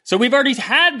 So we've already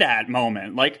had that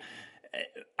moment. Like,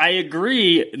 I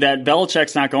agree that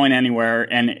Belichick's not going anywhere,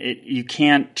 and you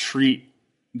can't treat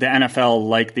the NFL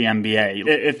like the NBA.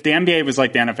 If the NBA was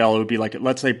like the NFL, it would be like,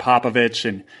 let's say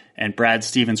Popovich and Brad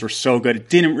Stevens were so good, it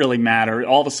didn't really matter.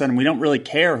 All of a sudden, we don't really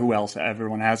care who else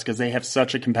everyone has because they have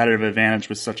such a competitive advantage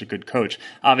with such a good coach.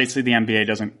 Obviously, the NBA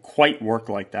doesn't quite work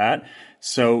like that.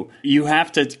 So you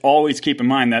have to always keep in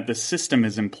mind that the system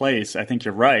is in place. I think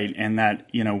you're right. And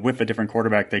that, with a different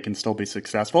quarterback, they can still be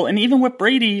successful. And even with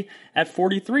Brady at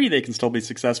 43, they can still be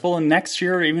successful. And next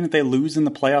year, even if they lose in the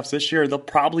playoffs this year, they'll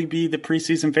probably be the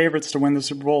preseason favorites to win the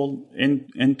Super Bowl in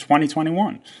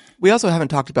 2021. We also haven't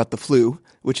talked about the flu,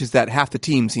 which is that half the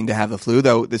team seem to have the flu,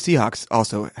 though the Seahawks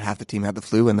also half the team had the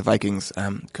flu, and the Vikings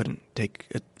couldn't take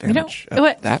advantage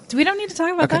of that. We don't need to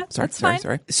talk about that.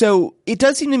 Sorry. So it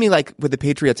does seem to me like with the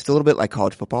Patriots, it's a little bit like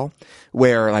college football,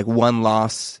 where like one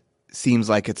loss seems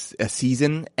like it's a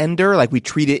season ender. Like we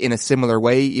treat it in a similar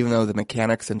way, even though the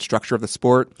mechanics and structure of the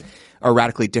sport are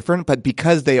radically different. But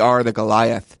because they are the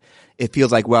Goliath, it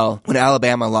feels like, well, when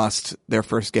Alabama lost their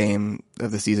first game of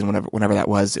the season, whenever that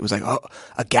was, it was like, oh,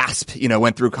 a gasp,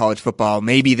 went through college football.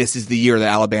 Maybe this is the year that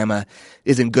Alabama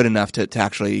isn't good enough to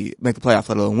actually make the playoff,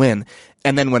 let alone win.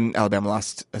 And then when Alabama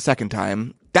lost a second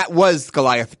time, that was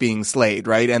Goliath being slayed,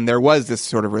 right? And there was this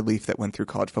sort of relief that went through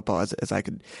college football as I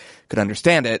could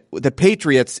understand it. The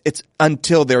Patriots, it's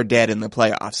until they're dead in the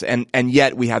playoffs. And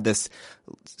yet we have this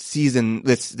season,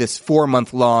 this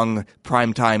 4-month long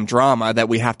primetime drama that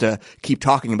we have to keep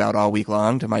talking about all week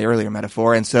long, to my earlier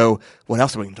metaphor. And so what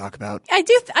else are we going to talk about? I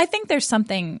think there's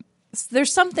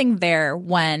something there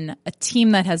when a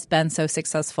team that has been so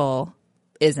successful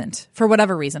isn't, for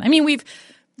whatever reason. I mean,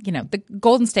 the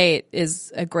Golden State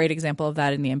is a great example of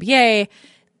that in the NBA.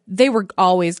 They were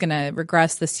always going to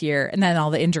regress this year, and then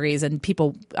all the injuries, and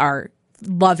people are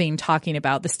loving talking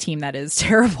about this team that is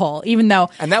terrible, even though...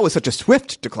 And that was such a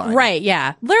swift decline. Right,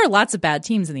 yeah. There are lots of bad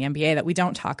teams in the NBA that we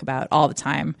don't talk about all the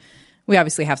time. We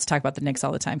obviously have to talk about the Knicks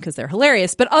all the time because they're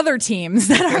hilarious, but other teams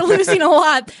that are losing a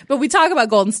lot. But we talk about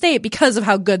Golden State because of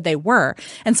how good they were.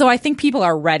 And so I think people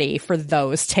are ready for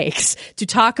those takes to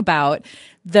talk about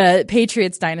the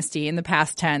Patriots dynasty in the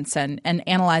past tense and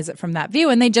analyze it from that view.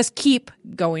 And they just keep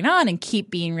going on and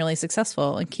keep being really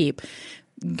successful and keep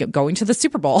going to the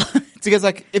Super Bowl. It's because,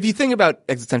 like, if you think about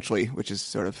existentially, which is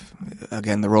sort of,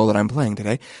 again, the role that I'm playing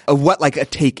today, of what, like, a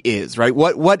take is, right?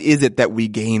 What is it that we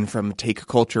gain from take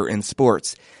culture in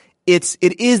sports? It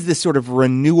is this sort of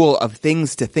renewal of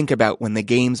things to think about when the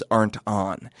games aren't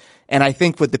on. And I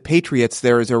think with the Patriots,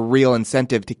 there is a real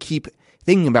incentive to keep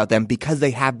thinking about them because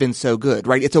they have been so good,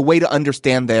 right? It's a way to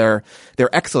understand their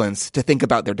excellence, to think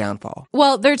about their downfall.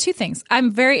 Well, there are two things.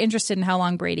 I'm very interested in how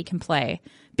long Brady can play,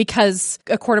 because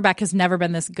a quarterback has never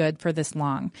been this good for this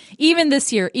long. Even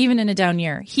this year, even in a down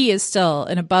year, he is still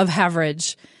an above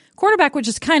average quarterback, which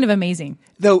is kind of amazing.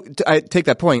 Though, I take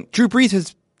that point, Drew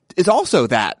Brees is also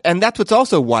that. And that's what's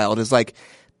also wild, is like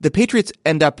the Patriots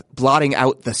end up blotting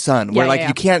out the sun, where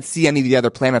you can't see any of the other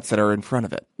planets that are in front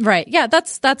of it. Right. Yeah,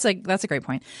 that's a great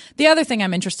point. The other thing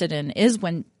I'm interested in is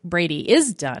when Brady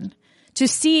is done, to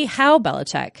see how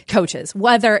Belichick coaches,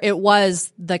 whether it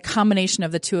was the combination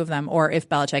of the two of them or if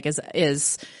Belichick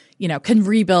is can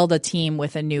rebuild a team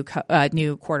with a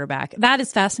new quarterback. That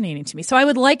is fascinating to me. So I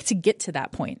would like to get to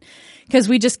that point, because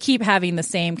we just keep having the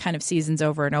same kind of seasons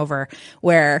over and over,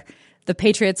 where the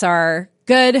Patriots are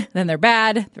good, then they're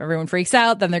bad, everyone freaks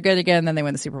out, then they're good again, then they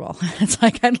win the Super Bowl. It's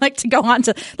like, I'd like to go on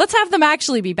to, let's have them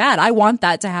actually be bad. I want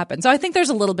that to happen. So I think there's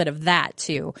a little bit of that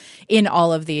too in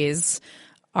all of these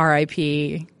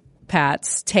RIP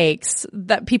Pats takes,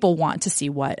 that people want to see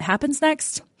what happens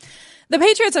next. The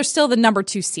Patriots are still the number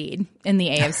 2 seed in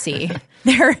the AFC.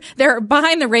 They're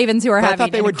behind the Ravens, who are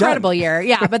having an incredible year.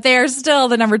 Yeah, but they are still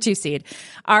the number 2 seed.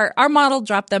 Our model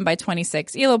dropped them by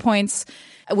 26 ELO points,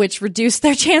 which reduced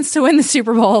their chance to win the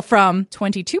Super Bowl from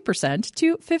 22%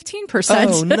 to 15%.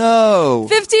 Oh, no.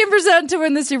 15% to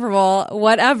win the Super Bowl.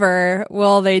 Whatever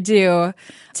will they do?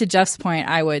 To Jeff's point,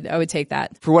 I would take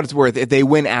that. For what it's worth, if they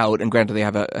win out, and granted they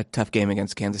have a tough game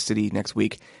against Kansas City next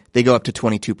week, they go up to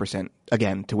 22%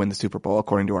 again to win the Super Bowl,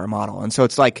 according to our model. And so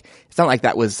it's not like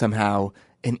that was somehow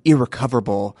an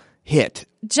irrecoverable hit.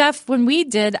 Jeff, when we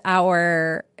did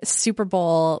our Super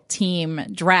Bowl team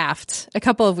draft a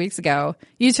couple of weeks ago,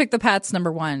 you took the Pats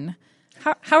number 1.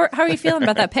 How are you feeling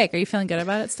about that pick? Are you feeling good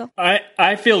about it still?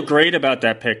 I feel great about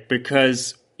that pick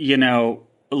because,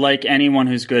 like anyone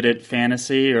who's good at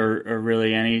fantasy or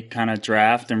really any kind of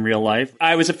draft in real life,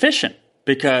 I was efficient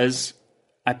because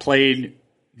I played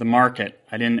the market.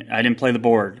 I didn't play the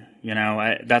board.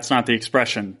 That's not the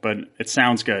expression, but it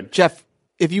sounds good. Jeff,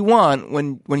 if you want,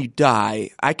 when you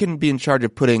die, I can be in charge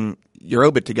of putting your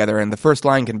obit together, and the first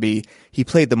line can be, he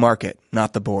played the market,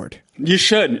 not the board. You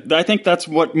should. I think that's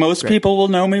what most people will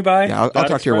know me by. Yeah, I'll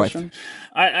talk to your wife.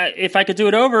 If I could do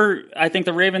it over, I think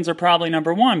the Ravens are probably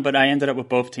number 1, but I ended up with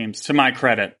both teams, to my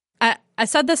credit. I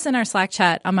said this in our Slack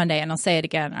chat on Monday, and I'll say it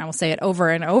again. I will say it over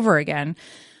and over again.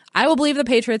 I will believe the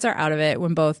Patriots are out of it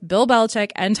when both Bill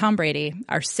Belichick and Tom Brady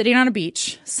are sitting on a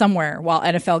beach somewhere while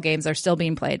NFL games are still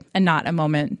being played, and not a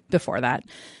moment before that.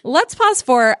 Let's pause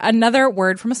for another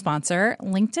word from a sponsor,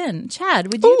 LinkedIn.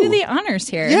 Chad, would you do the honors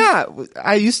here? Yeah,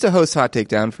 I used to host Hot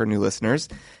Takedown for new listeners,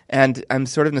 and I'm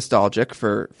sort of nostalgic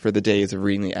for the days of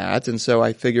reading the ads, and so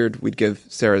I figured we'd give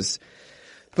Sarah's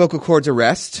vocal cords a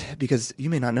rest, because you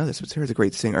may not know this, but Sarah's a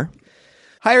great singer.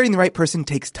 Hiring the right person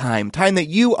takes time that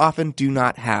you often do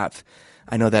not have.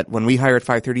 I know that when we hire at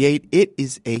 538, it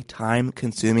is a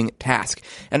time-consuming task,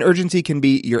 and urgency can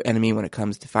be your enemy when it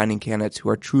comes to finding candidates who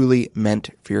are truly meant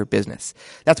for your business.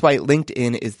 That's why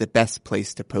LinkedIn is the best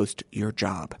place to post your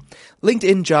job.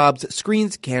 LinkedIn Jobs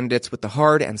screens candidates with the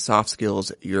hard and soft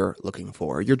skills you're looking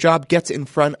for. Your job gets in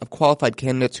front of qualified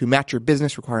candidates who match your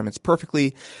business requirements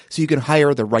perfectly, so you can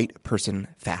hire the right person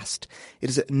fast. It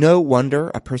is no wonder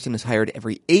a person is hired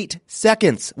every 8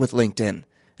 seconds with LinkedIn,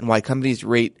 and why companies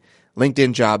rate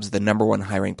LinkedIn Jobs the number 1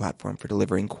 hiring platform for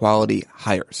delivering quality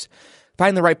hires.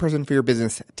 Find the right person for your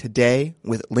business today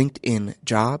with LinkedIn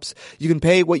Jobs. You can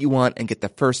pay what you want and get the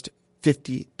first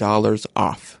 $50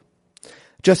 off.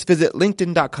 Just visit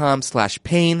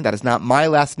linkedin.com/Payne. That is not my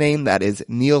last name. That is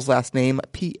Neil's last name,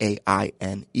 Paine.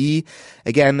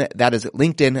 Again, that is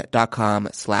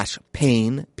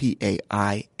linkedin.com/Payne,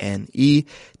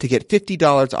 Paine, to get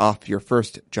 $50 off your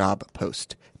first job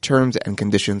post. Terms and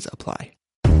conditions apply.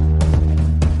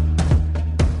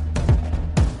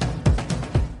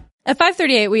 At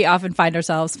 538, we often find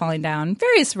ourselves falling down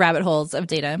various rabbit holes of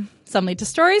data. Some lead to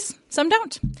stories, some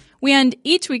don't. We end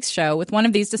each week's show with one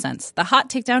of these descents, the Hot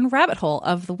Takedown Rabbit Hole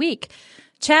of the Week.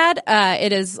 Chad,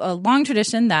 it is a long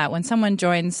tradition that when someone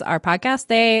joins our podcast,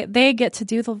 they get to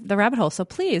do the rabbit hole. So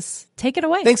please, take it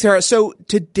away. Thanks, Sarah. So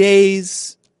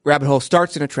today's rabbit hole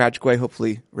starts in a tragic way,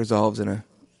 hopefully resolves in a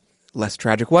less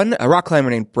tragic one. A rock climber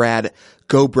named Brad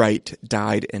Gobright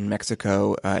died in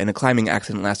Mexico in a climbing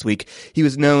accident last week. He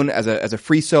was known as a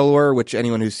free soloer, which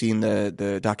anyone who's seen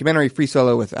the documentary Free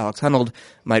Solo with Alex Honnold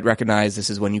might recognize. This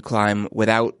is when you climb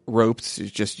without ropes.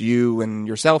 It's just you and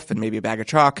yourself and maybe a bag of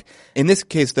chalk. In this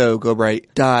case, though,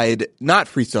 Gobright died not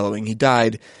free soloing. He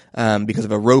died because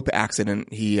of a rope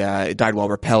accident. He died while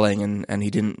rappelling, and he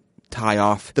didn't tie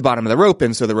off the bottom of the rope,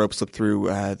 and so the rope slipped through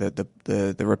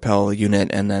the rappel unit,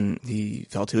 and then he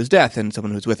fell to his death, and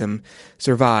someone who was with him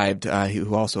survived,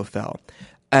 who also fell.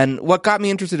 And what got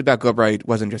me interested about Gobright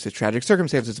wasn't just his tragic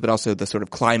circumstances, but also the sort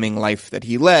of climbing life that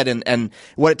he led, and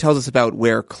what it tells us about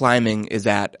where climbing is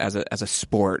at as a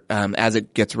sport, as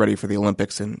it gets ready for the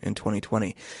Olympics in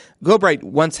 2020. Gobright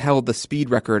once held the speed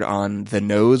record on the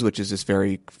Nose, which is this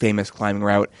very famous climbing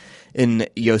route in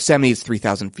Yosemite. It's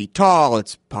 3,000 feet tall.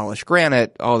 It's polished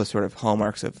granite, all the sort of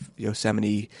hallmarks of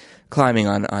Yosemite climbing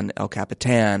on El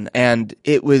Capitan. And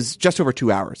it was just over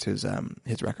 2 hours, his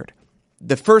record.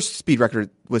 The first speed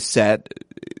record was set,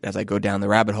 as I go down the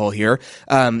rabbit hole here,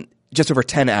 just over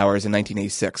 10 hours in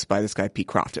 1986 by this guy, Pete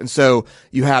Croft. And so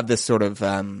you have this sort of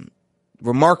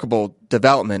remarkable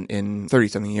development in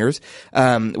 30-something years,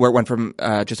 where it went from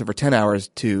just over 10 hours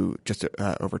to just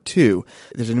over 2.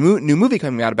 There's a new movie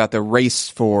coming out about the race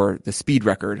for the speed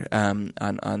record on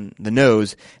the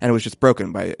Nose, and it was just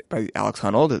broken by Alex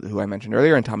Honnold, who I mentioned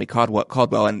earlier, and Tommy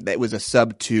Caldwell, and it was a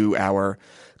sub 2 hour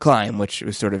climb, which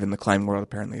was sort of in the climbing world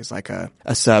apparently is like a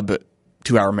sub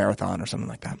 2 hour marathon or something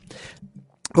like that.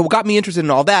 But what got me interested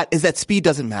in all that is that speed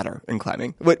doesn't matter in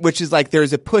climbing, which is like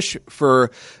there's a push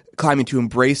for climbing to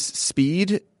embrace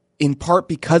speed in part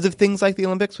because of things like the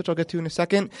Olympics, which I'll get to in a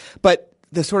second. But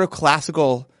the sort of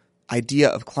classical idea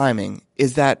of climbing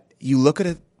is that you look at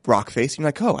a rock face and you're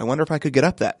like, oh, I wonder if I could get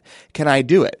up that. Can I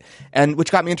do it? And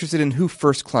which got me interested in who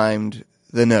first climbed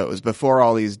the Nose before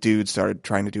all these dudes started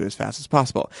trying to do it as fast as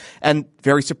possible. And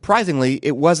very surprisingly,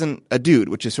 it wasn't a dude,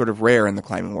 which is sort of rare in the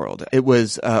climbing world. It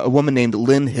was a woman named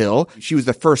Lynn Hill. She was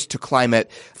the first to climb it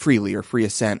freely, or free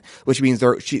ascent, which means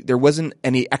there wasn't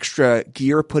any extra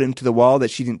gear put into the wall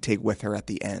that she didn't take with her at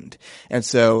the end. And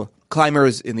so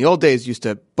climbers in the old days used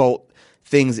to bolt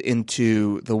things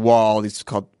into the wall, these are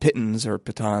called pitons or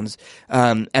pitons,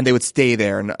 and they would stay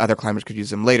there and other climbers could use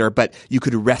them later, but you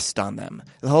could rest on them.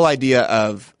 The whole idea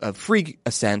of free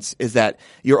ascents is that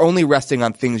you're only resting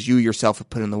on things you yourself have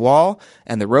put in the wall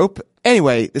and the rope.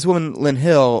 Anyway, this woman, Lynn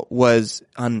Hill, was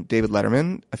on David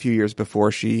Letterman a few years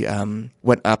before she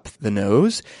went up the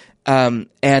Nose,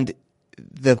 and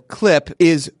the clip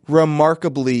is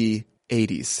remarkably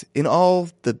 80s in all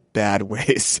the bad ways.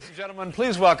 Ladies and gentlemen,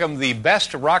 please welcome the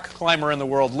best rock climber in the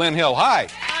world, Lynn Hill. Hi.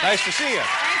 Nice to see you.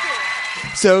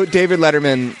 Thank you. So David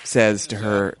Letterman says to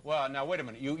her, well, now wait a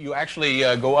minute. You actually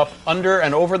go up under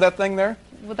and over that thing there?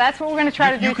 Well, that's what we're going to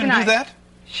try to do tonight. You can do that?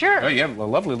 Sure. Oh, you have a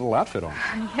lovely little outfit on.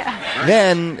 Yeah.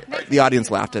 Then the audience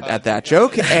laughed at that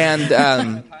joke, and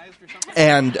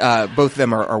both of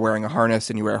them are wearing a harness,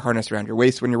 and you wear a harness around your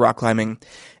waist when you're rock climbing.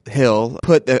 Hill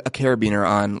put a carabiner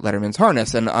on Letterman's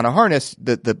harness, and on a harness,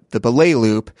 the belay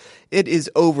loop, it is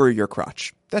over your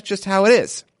crotch. That's just how it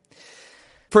is.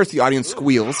 First, the audience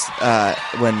squeals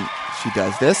when she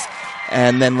does this,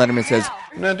 and then Letterman says,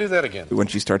 "Now do that again." When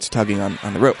she starts tugging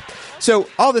on the rope. So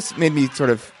all this made me sort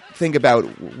of think about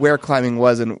where climbing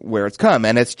was and where it's come,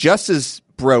 and it's just as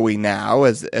bro-y now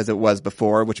as it was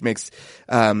before, which makes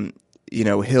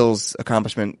Hill's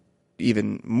accomplishment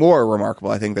even more remarkable.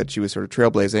 I think that she was sort of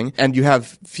trailblazing. And you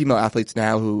have female athletes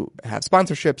now who have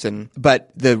sponsorships,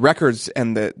 but the records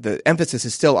and the emphasis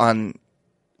is still on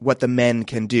what the men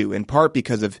can do, in part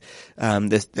because of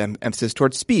this emphasis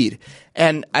towards speed.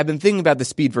 And I've been thinking about the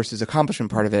speed versus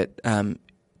accomplishment part of it,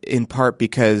 in part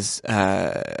because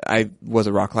I was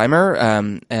a rock climber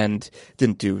and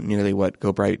didn't do nearly what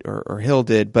Gobright or Hill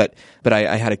did, but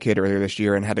I had a kid earlier this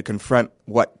year and had to confront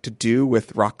what to do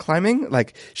with rock climbing.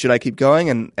 Like, should I keep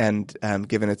going and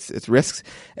given its risks?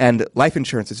 And life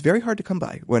insurance is very hard to come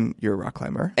by when you're a rock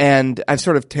climber. And I've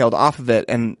sort of tailed off of it,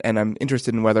 and I'm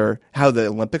interested in how the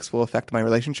Olympics will affect my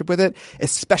relationship with it,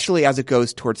 especially as it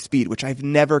goes towards speed, which I've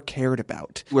never cared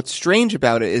about. What's strange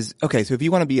about it is, okay, so if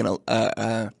you want to be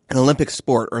an Olympic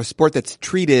sport, or a sport that's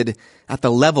treated at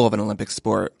the level of an Olympic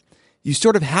sport, you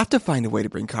sort of have to find a way to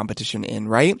bring competition in,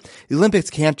 right? The Olympics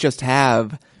can't just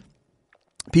have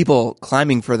people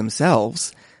climbing for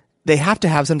themselves. They have to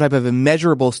have some type of a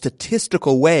measurable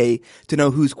statistical way to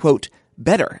know who's, quote,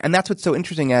 better. And that's what's so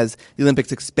interesting as the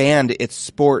Olympics expand its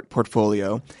sport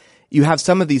portfolio. You have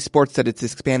some of these sports that it's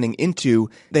expanding into,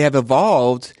 they have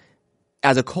evolved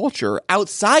as a culture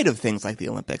outside of things like the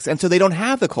Olympics. And so they don't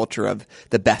have the culture of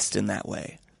the best in that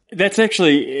way. That's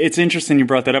actually, it's interesting you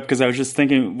brought that up, because I was just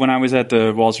thinking when I was at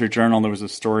the Wall Street Journal, there was a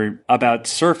story about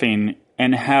surfing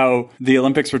and how the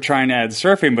Olympics were trying to add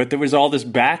surfing, but there was all this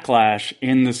backlash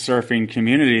in the surfing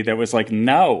community that was like,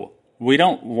 no, we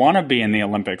don't want to be in the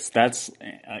Olympics. That's,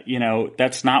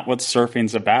 that's not what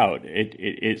surfing's about.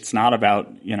 It's not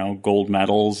about, gold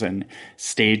medals and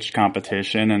staged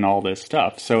competition and all this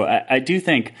stuff. So I do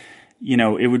think,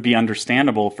 it would be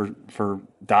understandable for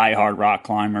diehard rock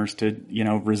climbers to,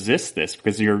 resist this,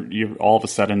 because you're all of a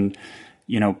sudden,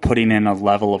 putting in a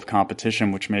level of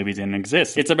competition which maybe didn't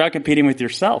exist. It's about competing with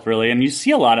yourself, really. And you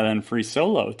see a lot of that in free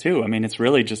solo too. I mean, it's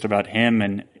really just about him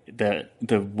and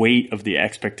the weight of the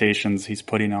expectations he's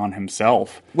putting on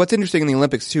himself. What's interesting in the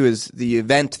Olympics too is the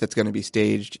event that's going to be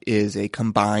staged is a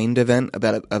combined event of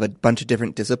a bunch of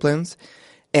different disciplines.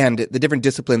 And the different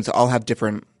disciplines all have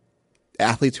different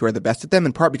athletes who are the best at them,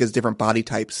 in part because different body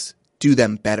types do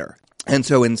them better. And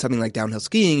so in something like downhill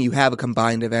skiing, you have a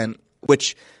combined event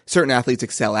which certain athletes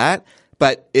excel at,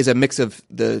 but is a mix of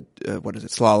the,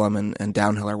 slalom and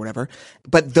downhill or whatever.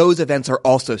 But those events are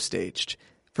also staged.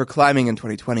 For climbing in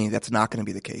 2020, that's not going to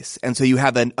be the case. And so you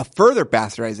have a further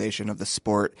bastardization of the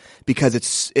sport, because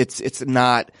it's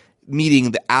not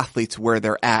meeting the athletes where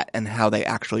they're at and how they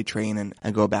actually train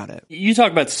and go about it. You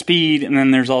talk about speed, and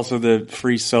then there's also the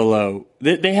free solo.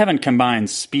 They haven't combined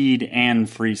speed and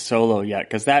free solo yet,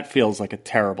 because that feels like a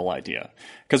terrible idea.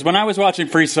 Because when I was watching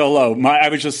free solo, I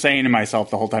was just saying to myself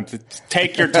the whole time,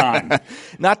 take your time.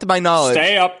 Not to my knowledge.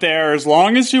 Stay up there as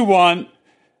long as you want.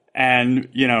 And,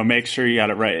 make sure you got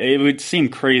it right. It would seem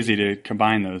crazy to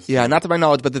combine those. Yeah, not to my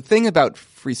knowledge. But the thing about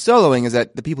free soloing is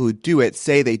that the people who do it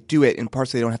say they do it in part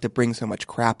so they don't have to bring so much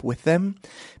crap with them.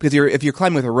 Because if you're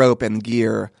climbing with a rope and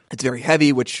gear, it's very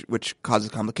heavy, which causes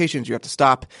complications. You have to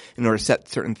stop in order to set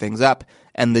certain things up.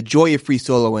 And the joy of free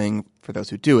soloing, for those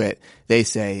who do it, they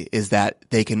say, is that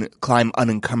they can climb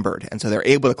unencumbered. And so they're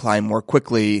able to climb more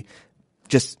quickly,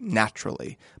 just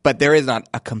naturally. But there is not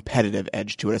a competitive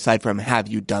edge to it, aside from, have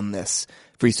you done this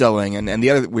free soloing? And the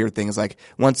other weird thing is, like,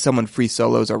 once someone free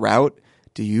solos a route,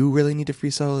 do you really need to free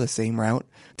solo the same route?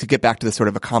 To get back to the sort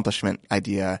of accomplishment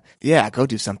idea, yeah, go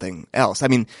do something else. I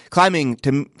mean, climbing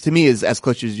to me is as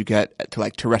close as you get to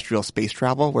like terrestrial space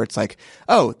travel, where it's like,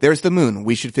 oh, there's the moon.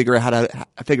 We should figure out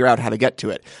how to get to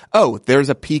it. Oh, there's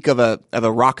a peak of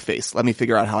a rock face. Let me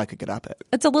figure out how I could get up it.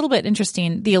 It's a little bit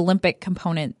interesting, the Olympic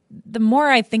component. The more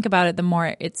I think about it, the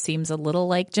more it seems a little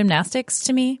like gymnastics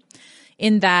to me,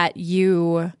 in that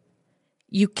you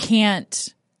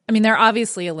can't. I mean, there are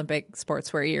obviously Olympic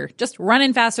sports where you're just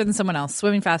running faster than someone else,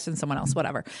 swimming faster than someone else,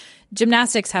 whatever.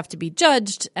 Gymnastics have to be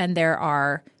judged, and there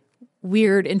are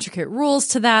weird, intricate rules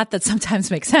to that sometimes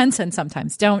make sense and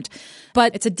sometimes don't.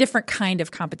 But it's a different kind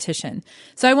of competition.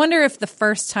 So I wonder if the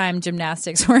first time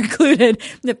gymnastics were included,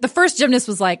 if the first gymnast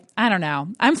was like, I don't know,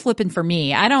 I'm flipping for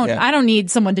me. I don't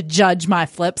need someone to judge my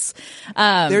flips.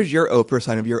 There's your Oprah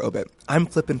sign of your obit. I'm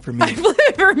flipping for me. I'm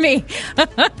flipping for me.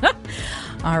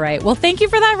 All right. Well, thank you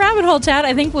for that rabbit hole, Chad.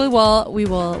 I think we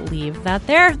will leave that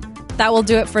there. That will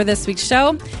do it for this week's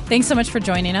show. Thanks so much for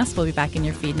joining us. We'll be back in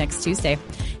your feed next Tuesday.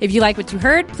 If you like what you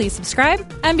heard, please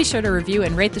subscribe and be sure to review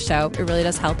and rate the show. It really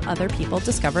does help other people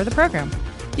discover the program.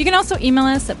 You can also email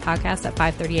us at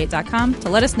podcast@538.com to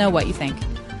let us know what you think.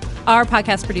 Our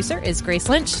podcast producer is Grace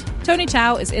Lynch. Tony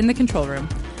Chow is in the control room.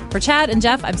 For Chad and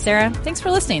Jeff, I'm Sarah. Thanks for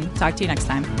listening. Talk to you next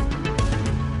time.